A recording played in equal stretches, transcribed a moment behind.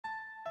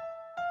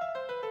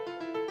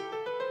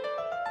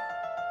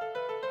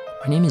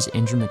My name is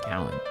Andrew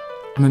McGowan.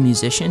 I'm a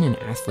musician and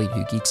athlete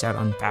who geeks out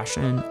on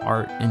fashion,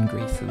 art, and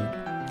great food.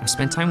 I've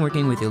spent time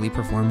working with elite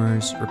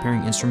performers,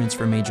 repairing instruments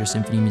for major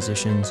symphony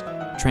musicians,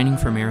 training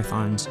for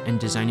marathons,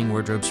 and designing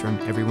wardrobes from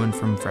everyone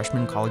from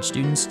freshman college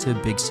students to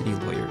big city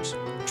lawyers.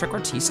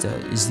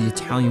 Trequartista is the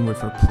Italian word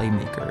for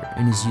playmaker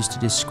and is used to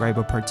describe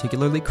a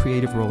particularly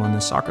creative role on the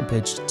soccer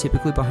pitch,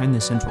 typically behind the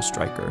central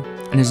striker.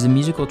 And as the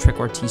musical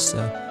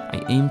trequartista,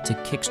 I aim to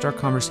kickstart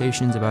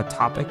conversations about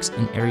topics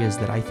and areas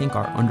that I think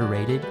are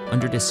underrated,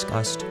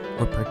 underdiscussed,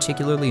 or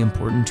particularly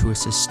important to a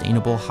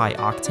sustainable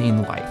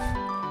high-octane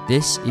life.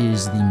 This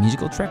is the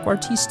Musical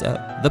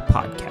Trequartista, the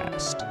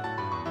podcast.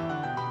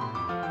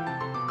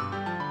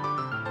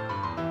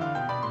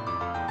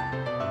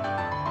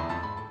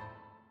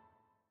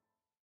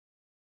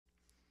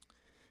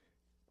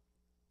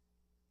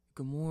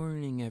 Good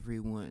morning,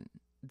 everyone.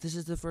 This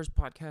is the first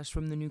podcast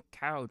from the new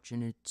couch,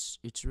 and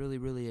it's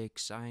really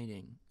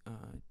exciting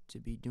to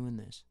be doing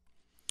this.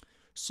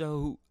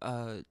 So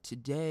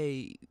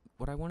today,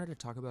 what I wanted to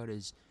talk about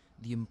is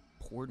the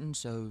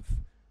importance of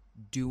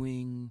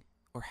doing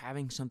or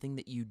having something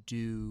that you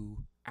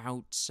do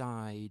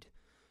outside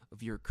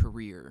of your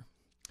career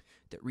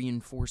that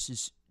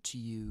reinforces to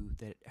you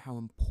that how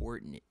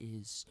important it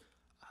is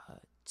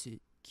to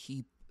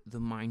keep the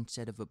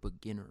mindset of a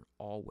beginner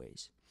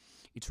always.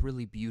 It's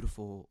really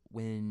beautiful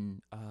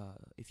when,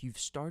 if you've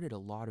started a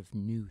lot of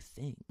new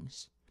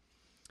things,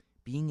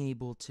 being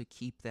able to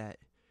keep that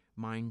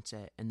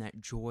mindset and that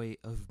joy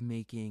of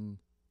making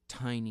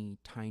tiny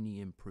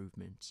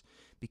improvements.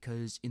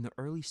 Because in the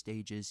early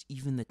stages,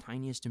 even the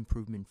tiniest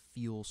improvement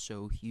feels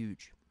so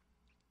huge.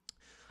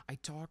 I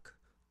talk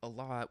a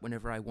lot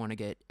whenever I want to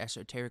get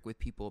esoteric with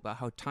people about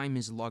how time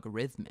is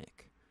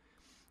logarithmic.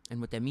 And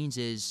what that means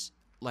is,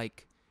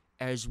 like,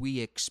 as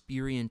we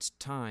experience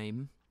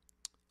time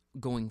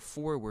going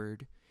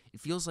forward, it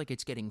feels like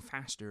it's getting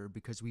faster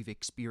because we've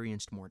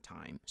experienced more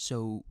time.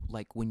 So,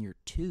 like, when you're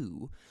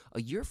 2,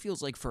 a year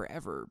feels like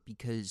forever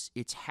because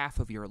it's half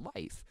of your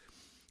life.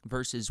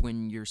 Versus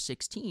when you're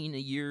 16, a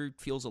year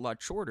feels a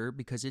lot shorter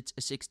because it's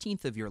a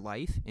 16th of your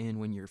life. And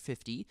when you're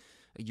 50,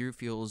 a year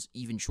feels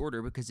even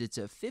shorter because it's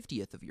a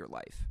 50th of your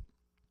life.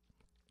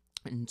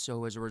 And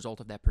so as a result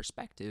of that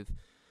perspective,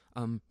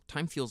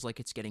 time feels like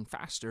it's getting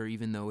faster,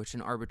 even though it's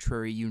an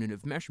arbitrary unit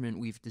of measurement.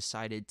 We've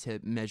decided to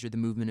measure the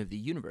movement of the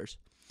universe.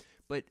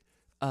 But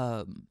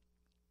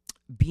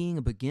being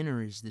a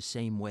beginner is the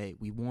same way.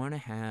 We want to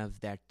have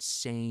that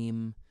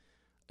same...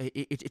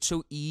 It's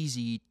so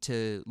easy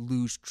to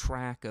lose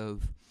track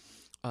of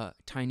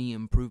tiny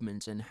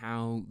improvements and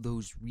how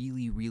those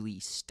really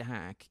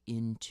stack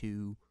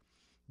into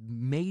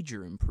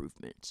major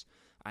improvements.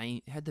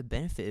 I had the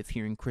benefit of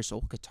hearing Chris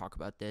Olka talk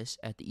about this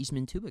at the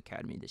Eastman Tube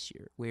Academy this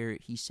year, where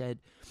he said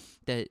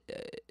that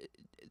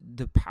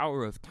the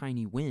power of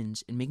tiny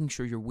wins and making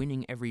sure you're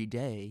winning every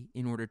day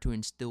in order to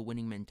instill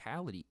winning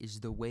mentality is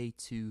the way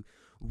to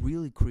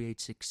really create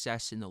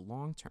success in the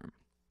long term.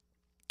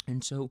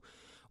 And so,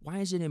 why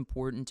is it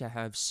important to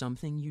have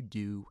something you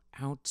do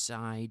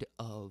outside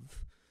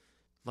of,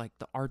 like,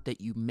 the art that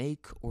you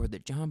make or the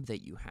job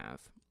that you have?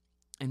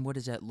 And what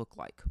does that look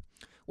like?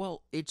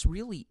 Well, it's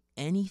really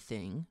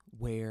anything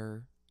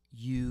where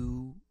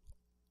you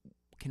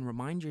can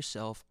remind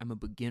yourself, I'm a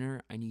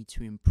beginner, I need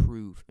to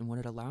improve. And what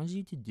it allows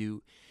you to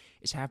do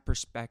is have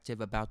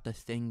perspective about the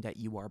thing that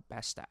you are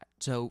best at.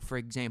 So, for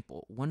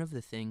example, one of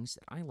the things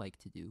that I like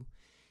to do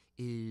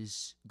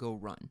is go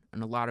run.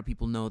 And a lot of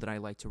people know that I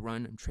like to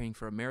run. I'm training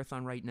for a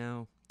marathon right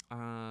now.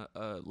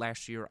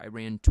 Last year, I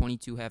ran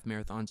 22 half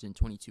marathons in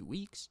 22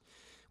 weeks,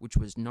 which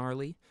was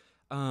gnarly.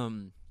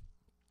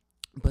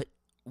 But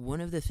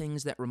one of the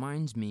things that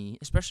reminds me,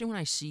 especially when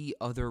I see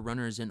other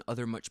runners and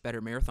other much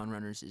better marathon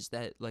runners, is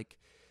that, like,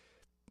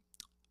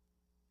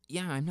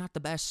 yeah, I'm not the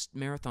best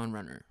marathon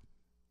runner.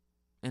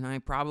 And I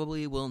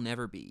probably will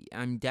never be.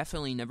 I'm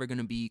definitely never going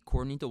to be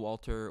Courtney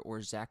Dauwalter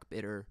or Zach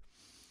Bitter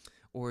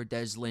or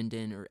Des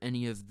Linden or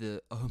any of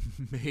the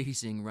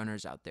amazing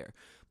runners out there.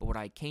 But what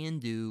I can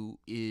do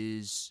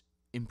is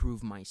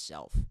improve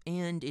myself.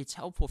 And it's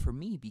helpful for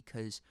me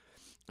because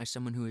as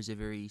someone who is a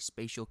very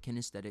spatial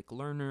kinesthetic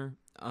learner,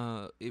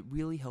 it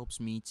really helps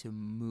me to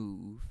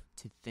move,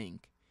 to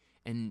think.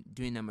 And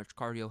doing that much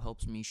cardio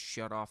helps me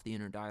shut off the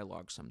inner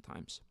dialogue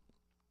sometimes,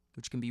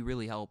 which can be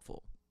really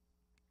helpful.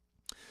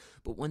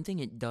 But one thing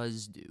it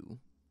does do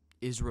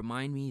is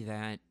remind me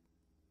that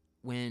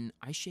when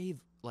I shave,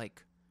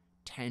 like,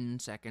 10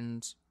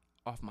 seconds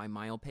off my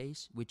mile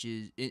pace, which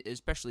is,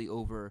 especially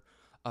over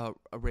a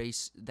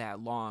race that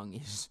long,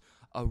 is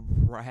a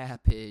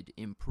rapid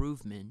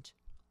improvement,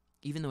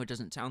 even though it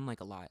doesn't sound like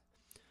a lot.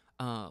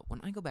 When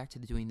I go back to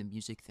doing the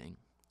music thing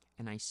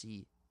and I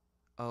see,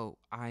 oh,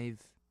 I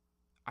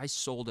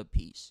sold a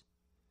piece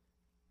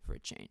for a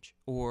change,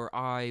 or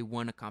I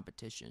won a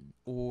competition,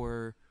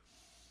 or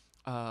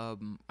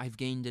I've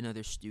gained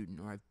another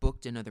student, or I've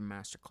booked another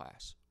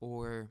masterclass,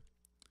 or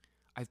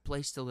I've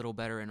placed a little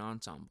better in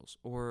ensembles,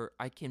 or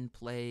I can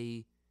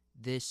play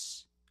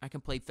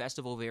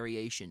festival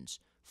variations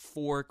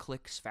 4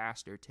 clicks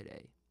faster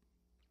today.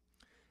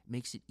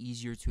 makes it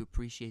easier to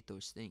appreciate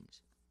those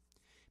things.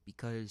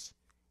 Because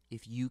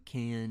if you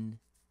can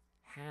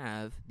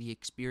have the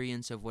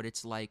experience of what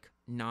it's like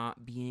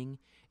not being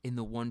in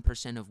the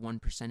 1% of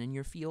 1% in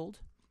your field,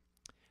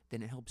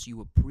 then it helps you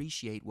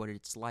appreciate what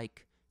it's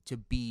like to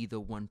be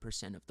the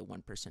 1% of the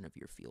 1% of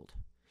your field.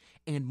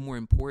 And more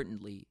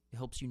importantly, it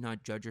helps you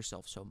not judge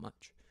yourself so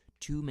much.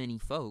 Too many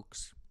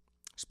folks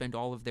spend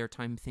all of their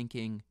time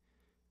thinking,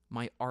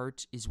 my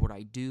art is what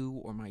I do,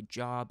 or my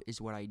job is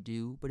what I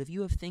do. But if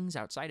you have things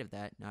outside of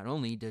that, not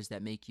only does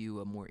that make you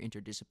a more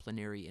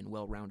interdisciplinary and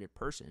well-rounded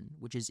person,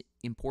 which is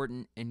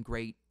important and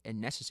great and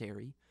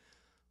necessary,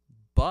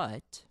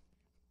 but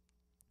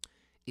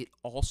it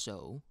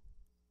also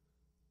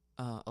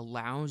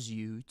allows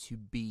you to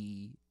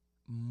be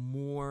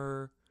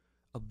more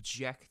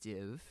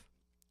objective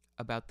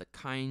about the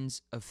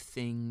kinds of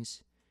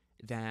things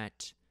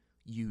that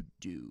you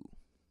do,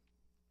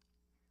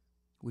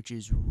 which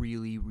is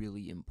really,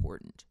 really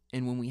important.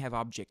 And when we have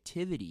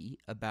objectivity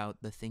about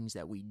the things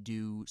that we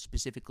do,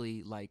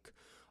 specifically like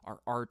our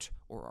art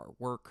or our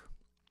work,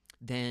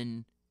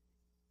 then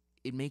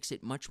it makes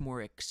it much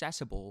more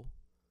accessible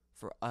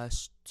for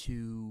us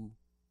to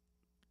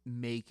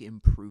make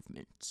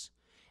improvements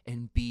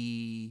and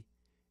be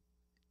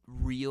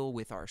real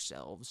with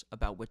ourselves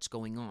about what's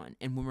going on.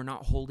 And when we're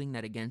not holding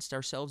that against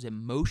ourselves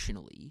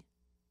emotionally,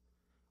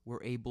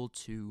 we're able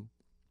to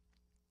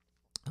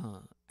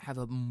have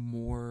a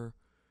more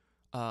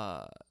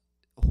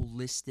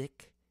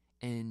holistic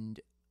and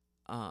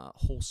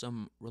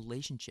wholesome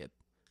relationship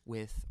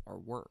with our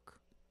work,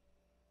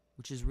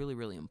 which is really,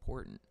 really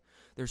important.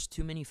 There's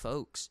too many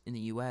folks in the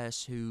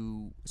U.S.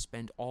 who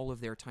spend all of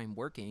their time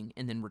working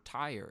and then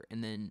retire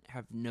and then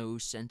have no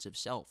sense of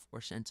self or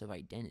sense of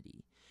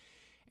identity.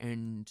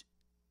 And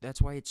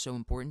that's why it's so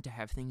important to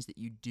have things that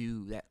you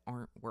do that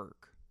aren't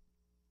work.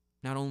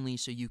 Not only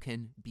so you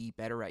can be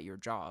better at your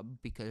job,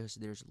 because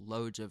there's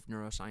loads of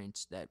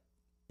neuroscience that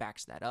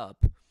backs that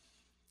up,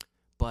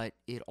 but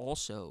it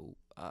also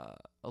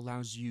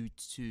allows you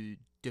to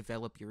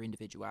develop your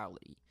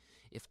individuality.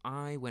 If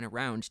I went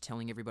around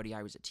telling everybody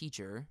I was a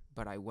teacher,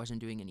 but I wasn't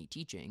doing any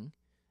teaching,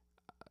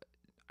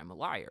 I'm a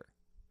liar.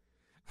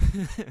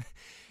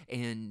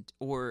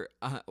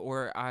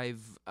 Or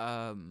I've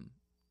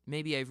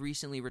maybe I've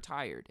recently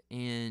retired,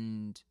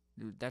 and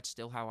that's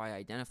still how I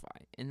identify.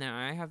 And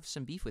I have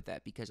some beef with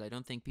that, because I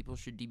don't think people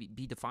should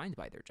be defined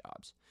by their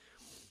jobs.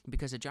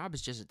 Because a job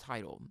is just a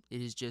title.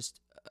 It is just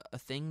a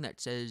thing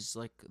that says,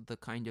 like, the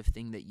kind of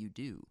thing that you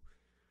do.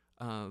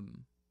 I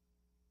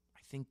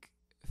think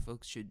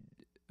folks should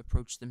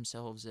approach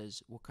themselves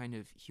as, what kind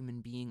of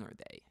human being are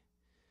they?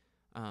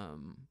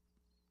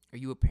 Are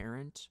you a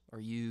parent? Are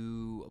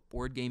you a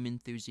board game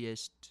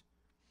enthusiast?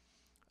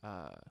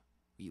 Are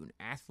you an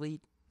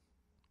athlete?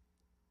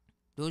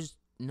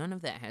 None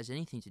of that has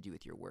anything to do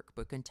with your work,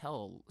 but can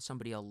tell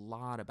somebody a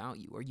lot about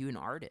you. Are you an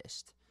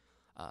artist?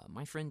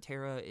 My friend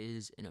Tara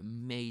is an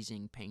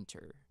amazing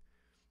painter,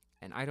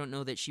 and I don't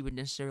know that she would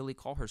necessarily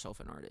call herself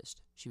an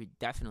artist. She would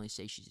definitely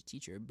say she's a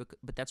teacher, but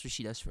that's what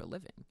she does for a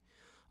living.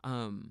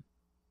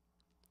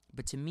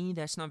 But to me,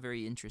 that's not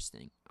very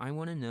interesting. I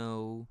want to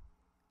know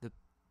the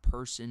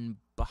person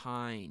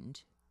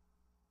behind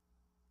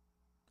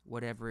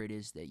whatever it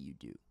is that you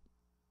do.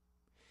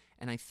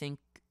 And I think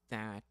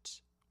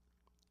that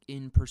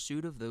in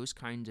pursuit of those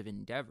kinds of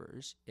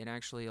endeavors, it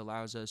actually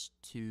allows us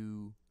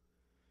to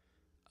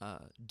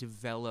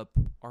develop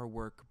our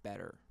work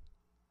better.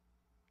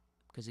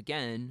 Because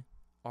again,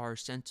 our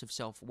sense of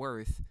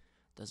self-worth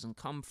doesn't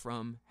come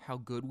from how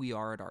good we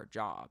are at our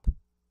job.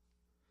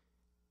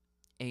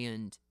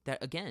 And that,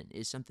 again,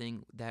 is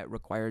something that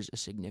requires a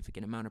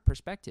significant amount of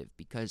perspective,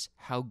 because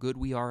how good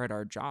we are at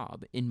our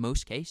job, in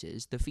most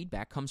cases, the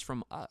feedback comes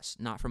from us,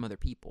 not from other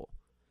people.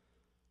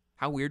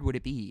 How weird would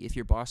it be if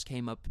your boss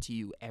came up to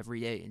you every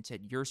day and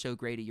said, "You're so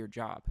great at your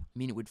job"? I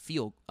mean, it would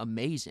feel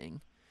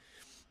amazing.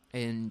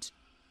 And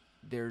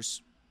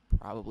there's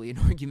probably an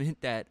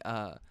argument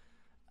that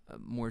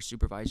more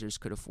supervisors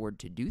could afford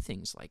to do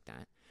things like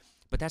that.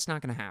 But that's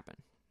not going to happen.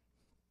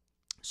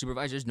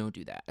 Supervisors don't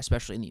do that,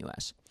 especially in the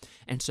U.S.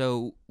 And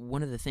so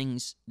one of the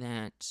things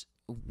that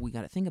we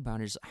got to think about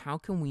is, how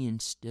can we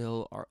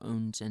instill our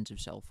own sense of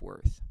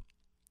self-worth?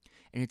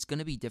 And it's going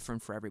to be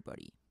different for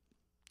everybody.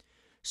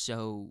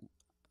 So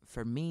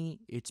for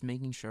me, it's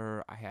making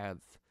sure I have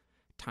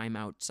time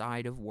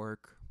outside of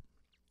work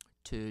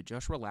to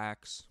just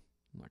relax,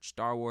 watch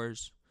Star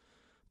Wars,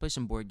 play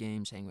some board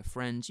games, hang with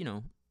friends,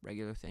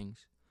 regular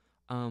things.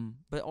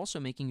 But also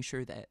making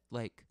sure that,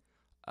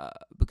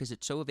 because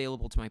it's so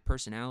available to my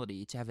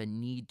personality to have a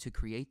need to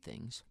create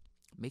things,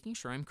 making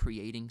sure I'm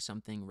creating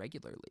something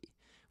regularly,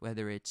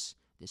 whether it's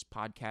this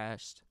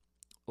podcast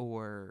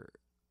or,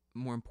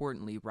 more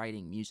importantly,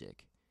 writing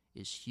music,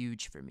 is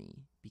huge for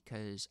me,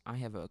 because I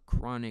have a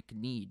chronic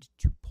need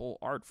to pull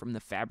art from the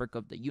fabric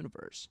of the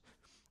universe.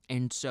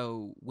 And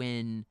so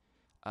when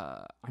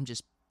I'm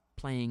just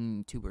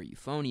playing tuba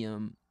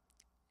euphonium,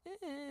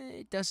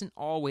 it doesn't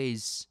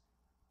always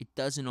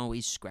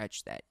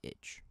scratch that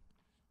itch.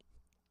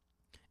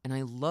 And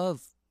I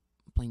love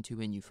playing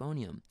tuba and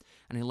euphonium,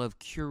 and I love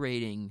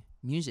curating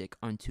music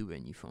on tuba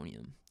and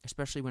euphonium,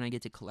 especially when I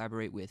get to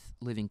collaborate with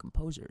living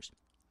composers.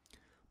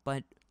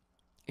 But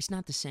it's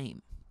not the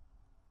same.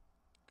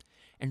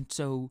 And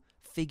so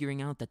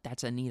figuring out that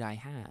that's a need I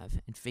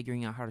have, and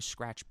figuring out how to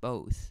scratch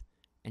both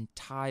and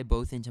tie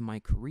both into my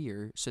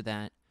career so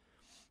that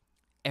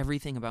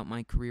everything about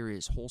my career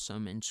is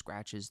wholesome and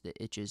scratches the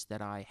itches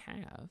that I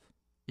have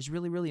is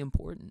really, really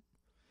important.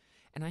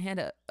 And I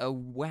had a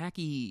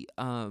wacky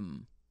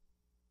come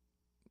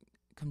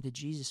to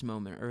Jesus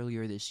moment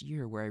earlier this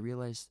year where I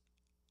realized,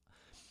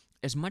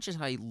 as much as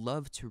I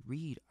love to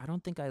read, I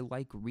don't think I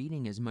like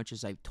reading as much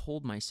as I've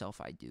told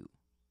myself I do.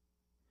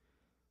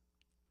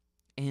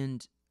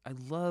 And I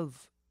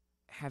love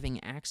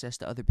having access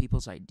to other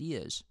people's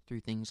ideas through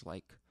things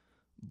like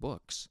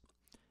books.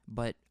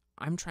 But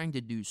I'm trying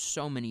to do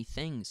so many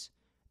things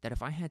that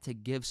if I had to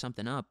give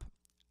something up,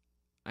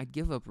 I'd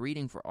give up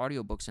reading for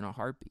audiobooks in a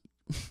heartbeat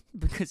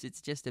because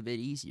it's just a bit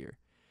easier.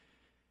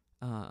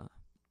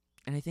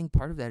 And I think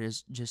part of that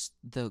is just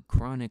the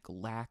chronic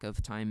lack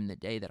of time in the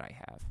day that I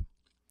have.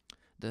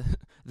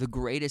 The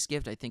greatest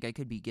gift I think I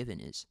could be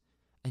given is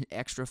an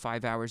extra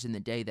 5 hours in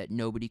the day that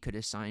nobody could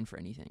assign for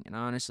anything. And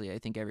honestly, I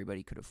think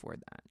everybody could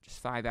afford that.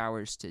 Just 5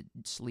 hours to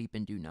sleep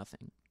and do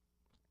nothing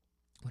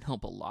would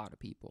help a lot of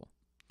people.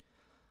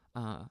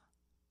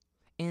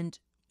 And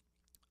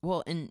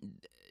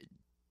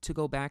to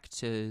go back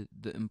to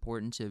the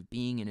importance of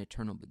being an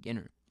eternal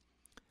beginner,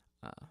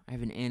 I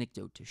have an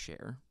anecdote to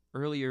share.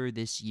 Earlier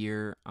this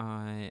year,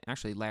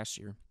 last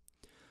year,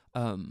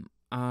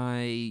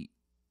 I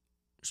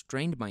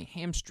strained my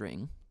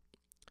hamstring.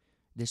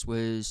 This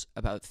was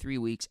about 3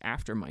 weeks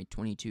after my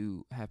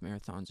 22 half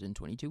marathons in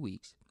 22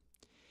 weeks.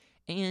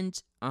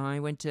 And I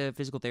went to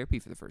physical therapy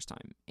for the first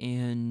time.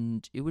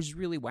 And it was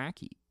really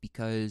wacky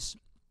because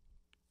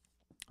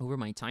over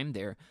my time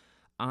there,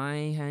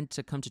 I had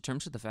to come to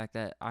terms with the fact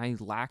that I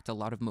lacked a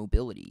lot of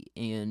mobility,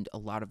 and a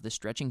lot of the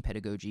stretching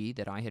pedagogy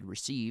that I had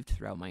received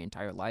throughout my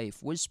entire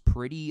life was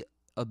pretty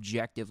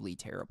objectively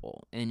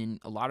terrible, and in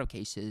a lot of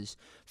cases,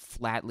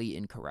 flatly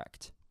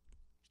incorrect.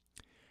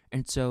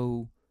 And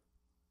so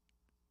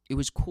it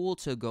was cool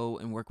to go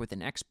and work with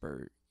an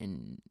expert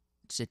and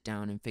sit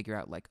down and figure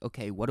out, like,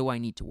 okay, what do I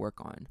need to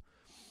work on?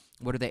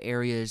 What are the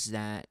areas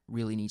that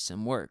really need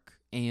some work?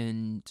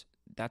 And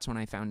that's when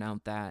I found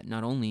out that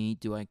not only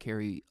do I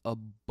carry a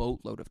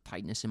boatload of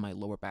tightness in my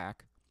lower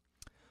back,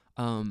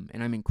 and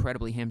I'm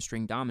incredibly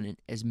hamstring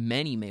dominant, as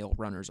many male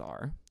runners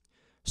are.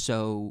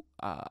 So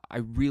I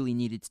really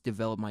needed to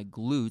develop my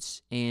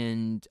glutes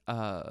and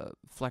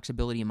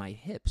flexibility in my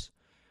hips.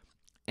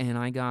 And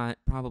I got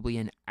probably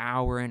an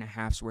hour and a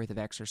half's worth of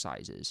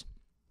exercises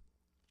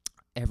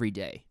every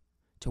day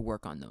to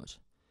work on those.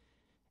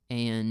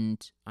 And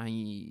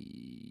I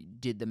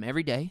did them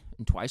every day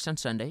and twice on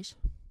Sundays,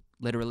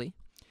 literally.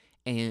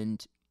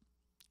 And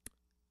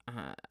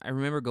I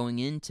remember going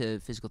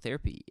into physical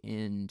therapy,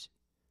 and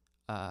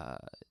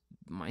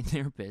my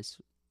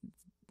therapist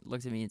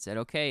looked at me and said,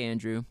 "Okay,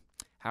 Andrew,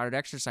 how did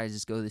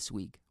exercises go this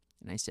week?"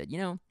 And I said,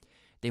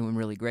 they went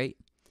really great.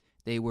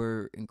 They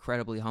were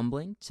incredibly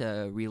humbling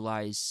to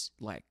realize,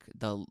 like,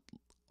 the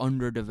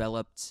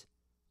underdeveloped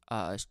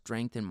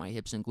strength in my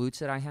hips and glutes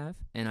that I have,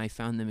 and I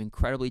found them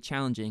incredibly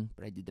challenging,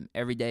 but I did them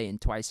every day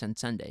and twice on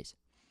Sundays.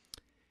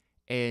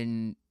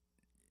 And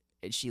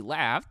she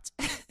laughed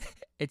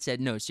and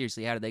said, "No,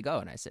 seriously, how did they go?"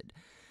 And I said,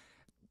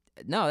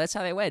 "No, that's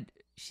how they went."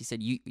 She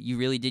said, You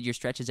really did your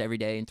stretches every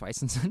day and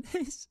twice on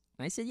Sundays?"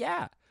 And I said,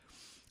 "Yeah.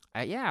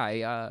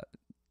 I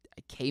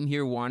came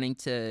here wanting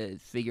to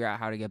figure out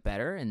how to get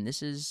better, and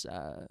this is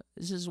the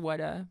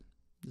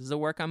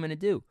work I'm going to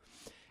do."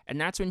 And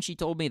that's when she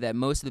told me that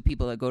most of the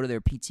people that go to their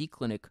PT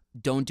clinic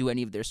don't do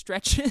any of their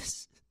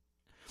stretches.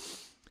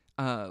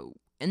 And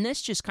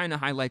this just kind of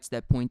highlights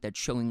that point that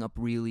showing up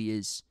really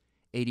is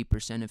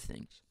 80% of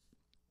things.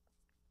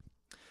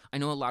 I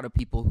know a lot of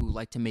people who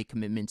like to make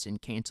commitments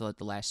and cancel at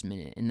the last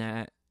minute, and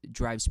that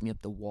drives me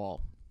up the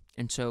wall.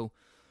 And so,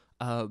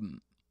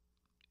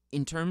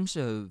 in terms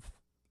of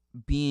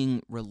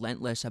being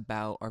relentless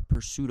about our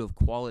pursuit of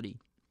quality,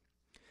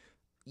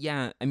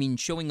 yeah, I mean,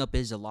 showing up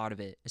is a lot of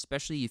it,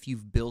 especially if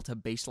you've built a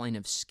baseline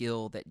of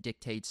skill that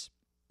dictates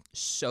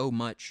so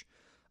much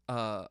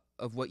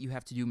of what you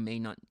have to do may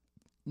not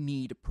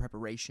need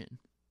preparation.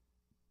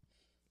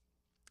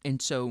 And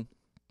so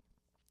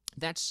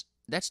that's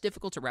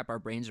difficult to wrap our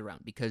brains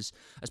around, because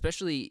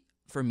especially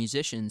for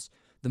musicians,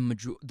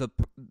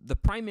 the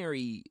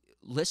primary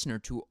listener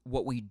to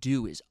what we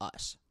do is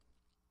us.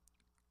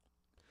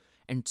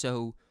 And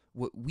so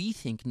what we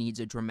think needs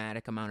a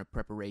dramatic amount of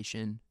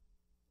preparation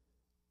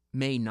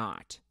may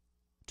not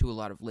to a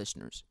lot of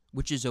listeners,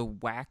 which is a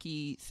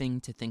wacky thing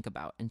to think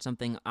about, and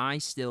something I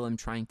still am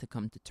trying to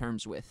come to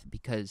terms with,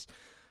 because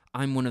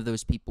I'm one of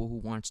those people who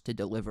wants to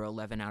deliver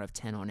 11 out of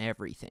 10 on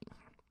everything.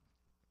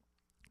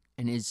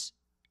 And is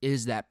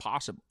that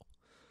possible?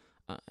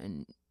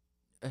 And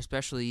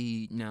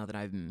especially now that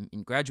I'm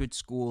in graduate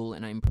school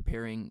and I'm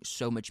preparing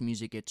so much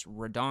music, it's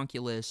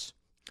redonkulous.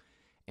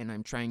 and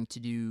I'm trying to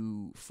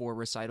do 4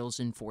 recitals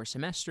in 4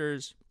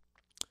 semesters,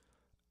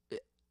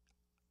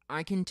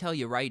 I can tell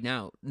you right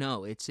now,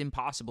 no, it's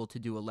impossible to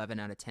do 11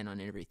 out of 10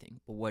 on everything.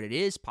 But what it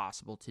is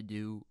possible to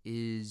do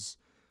is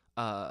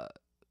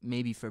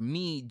maybe for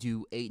me,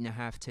 do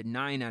 8.5 to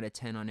 9 out of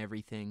 10 on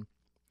everything.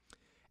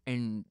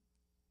 And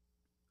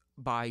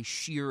by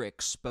sheer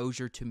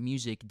exposure to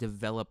music,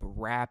 develop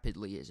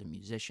rapidly as a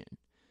musician.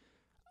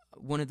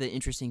 One of the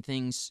interesting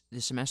things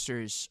this semester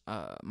is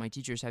my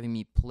teacher is having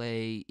me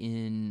play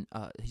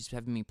he's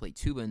having me play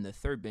tuba in the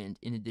 3rd band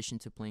in addition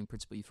to playing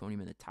principal euphonium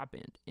in the top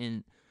band.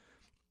 And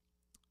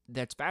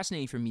that's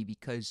fascinating for me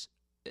because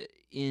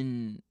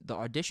in the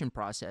audition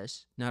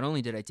process, not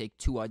only did I take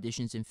 2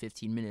 auditions in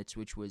 15 minutes,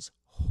 which was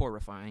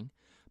horrifying,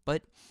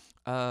 but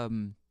I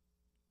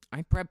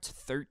prepped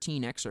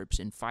 13 excerpts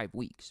in 5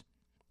 weeks,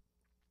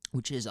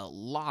 which is a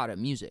lot of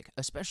music,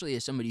 especially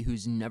as somebody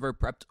who's never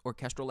prepped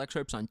orchestral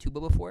excerpts on tuba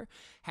before.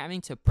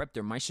 Having to prep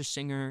their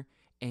Meistersinger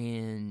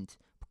and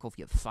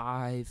Prokofiev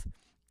 5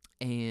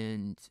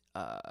 and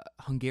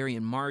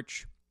Hungarian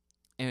March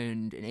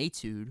and an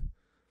etude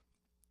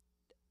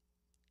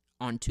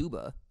on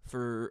tuba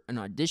for an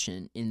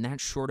audition in that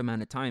short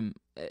amount of time,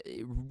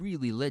 it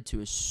really led to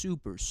a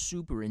super,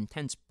 super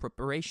intense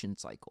preparation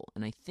cycle.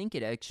 And I think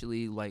it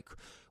actually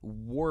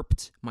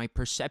warped my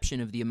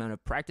perception of the amount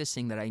of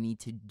practicing that I need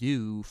to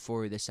do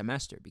for the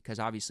semester, because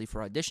obviously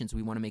for auditions,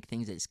 we want to make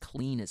things as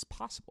clean as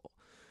possible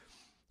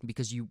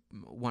because you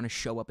want to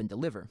show up and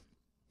deliver.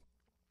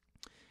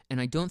 And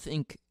I don't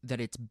think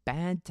that it's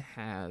bad to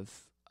have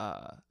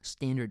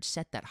standards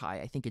set that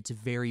high. I think it's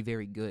very,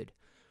 very good.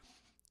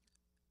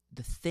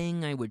 The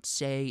thing I would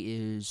say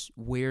is,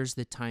 where's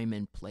the time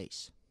and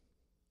place?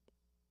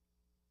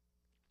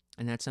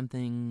 And that's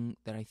something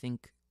that I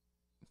think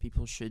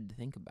people should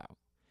think about,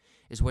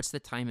 is what's the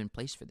time and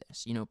place for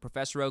this?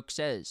 Professor Oak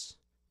says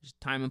there's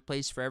time and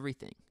place for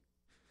everything.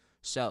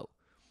 So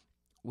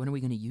when are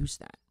we going to use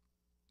that?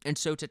 And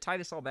so to tie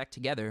this all back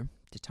together,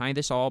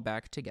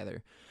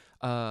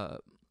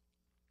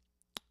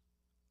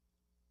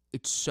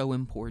 it's so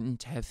important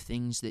to have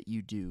things that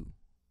you do,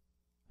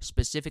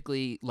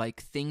 specifically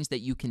things that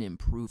you can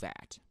improve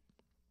at,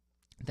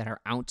 that are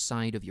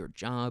outside of your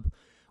job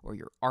or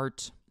your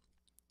art,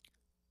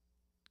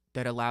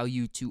 that allow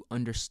you to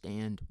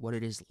understand what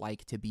it is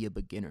like to be a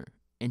beginner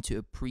and to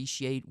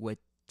appreciate what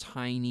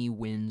tiny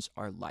wins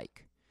are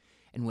like.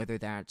 And whether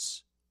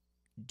that's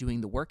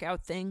doing the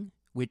workout thing,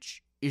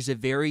 which is a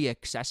very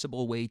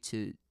accessible way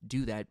to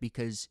do that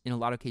because in a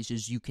lot of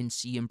cases you can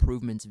see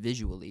improvements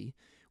visually,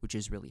 which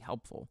is really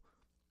helpful,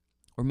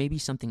 or maybe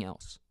something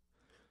else.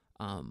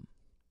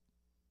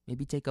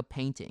 Maybe take up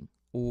painting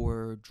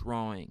or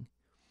drawing.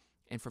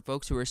 And for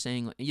folks who are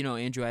saying,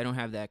 Andrew, I don't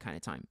have that kind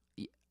of time.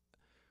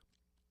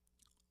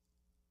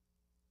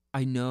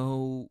 I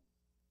know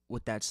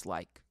what that's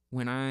like.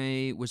 When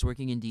I was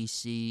working in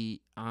DC,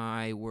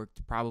 I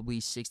worked probably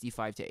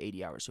 65 to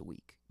 80 hours a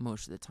week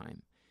most of the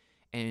time.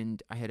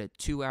 And I had a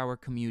 2-hour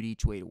commute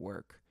each way to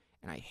work,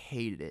 and I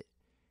hated it.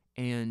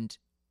 And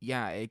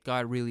yeah, it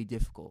got really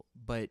difficult,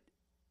 but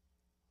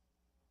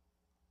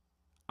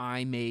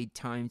I made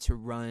time to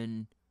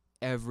run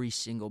every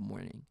single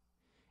morning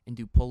and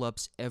do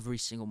pull-ups every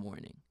single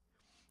morning.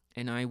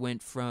 And I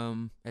went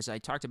from, as I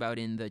talked about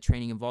in the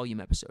training and volume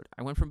episode,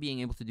 I went from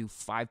being able to do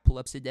 5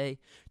 pull-ups a day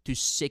to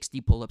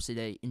 60 pull-ups a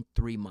day in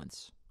 3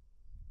 months.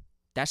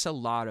 That's a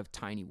lot of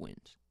tiny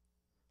wins.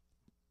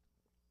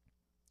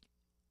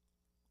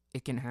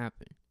 It can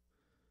happen.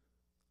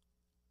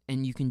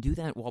 And you can do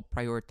that while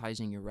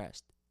prioritizing your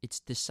rest. It's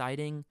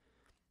deciding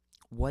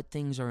what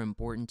things are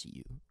important to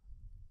you.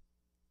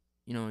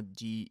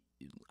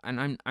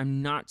 And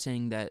I'm not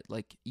saying that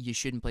you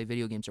shouldn't play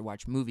video games or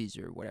watch movies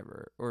or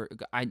whatever. Or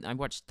I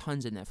watch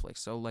tons of Netflix,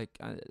 so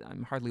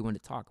I'm hardly one to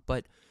talk.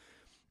 But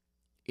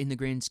in the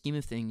grand scheme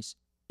of things,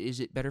 is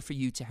it better for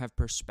you to have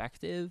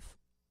perspective,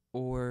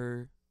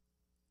 or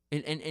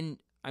and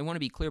I want to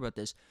be clear about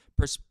this.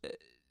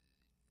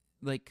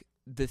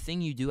 The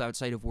thing you do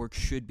outside of work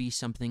should be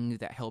something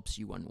that helps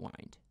you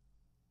unwind.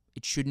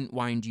 It shouldn't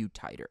wind you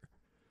tighter.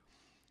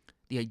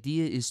 The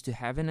idea is to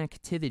have an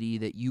activity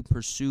that you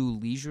pursue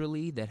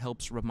leisurely that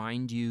helps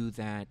remind you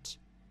that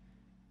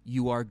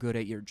you are good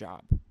at your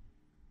job.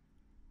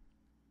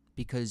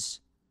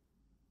 Because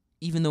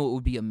even though it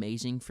would be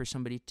amazing for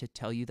somebody to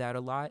tell you that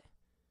a lot,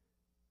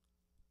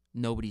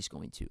 nobody's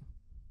going to.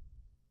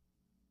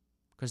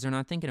 Because they're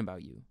not thinking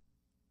about you.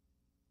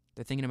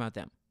 They're thinking about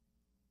them.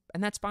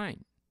 And that's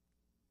fine.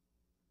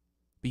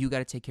 But you got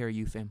to take care of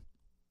you, fam.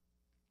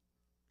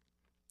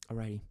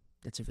 Alrighty,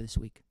 that's it for this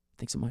week.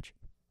 Thanks so much.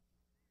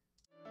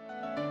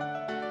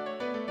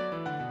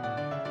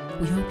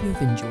 We hope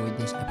you've enjoyed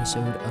this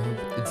episode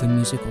of The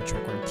Musical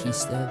Trick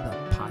Artista,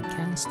 the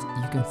podcast.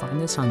 You can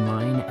find this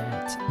online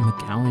at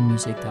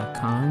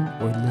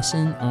mcgowanmusic.com or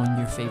listen on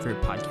your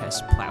favorite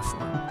podcast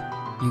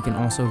platform. You can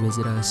also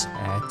visit us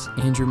at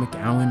Andrew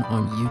McGowan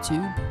on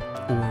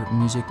YouTube or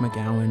Music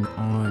McGowan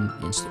on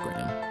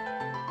Instagram.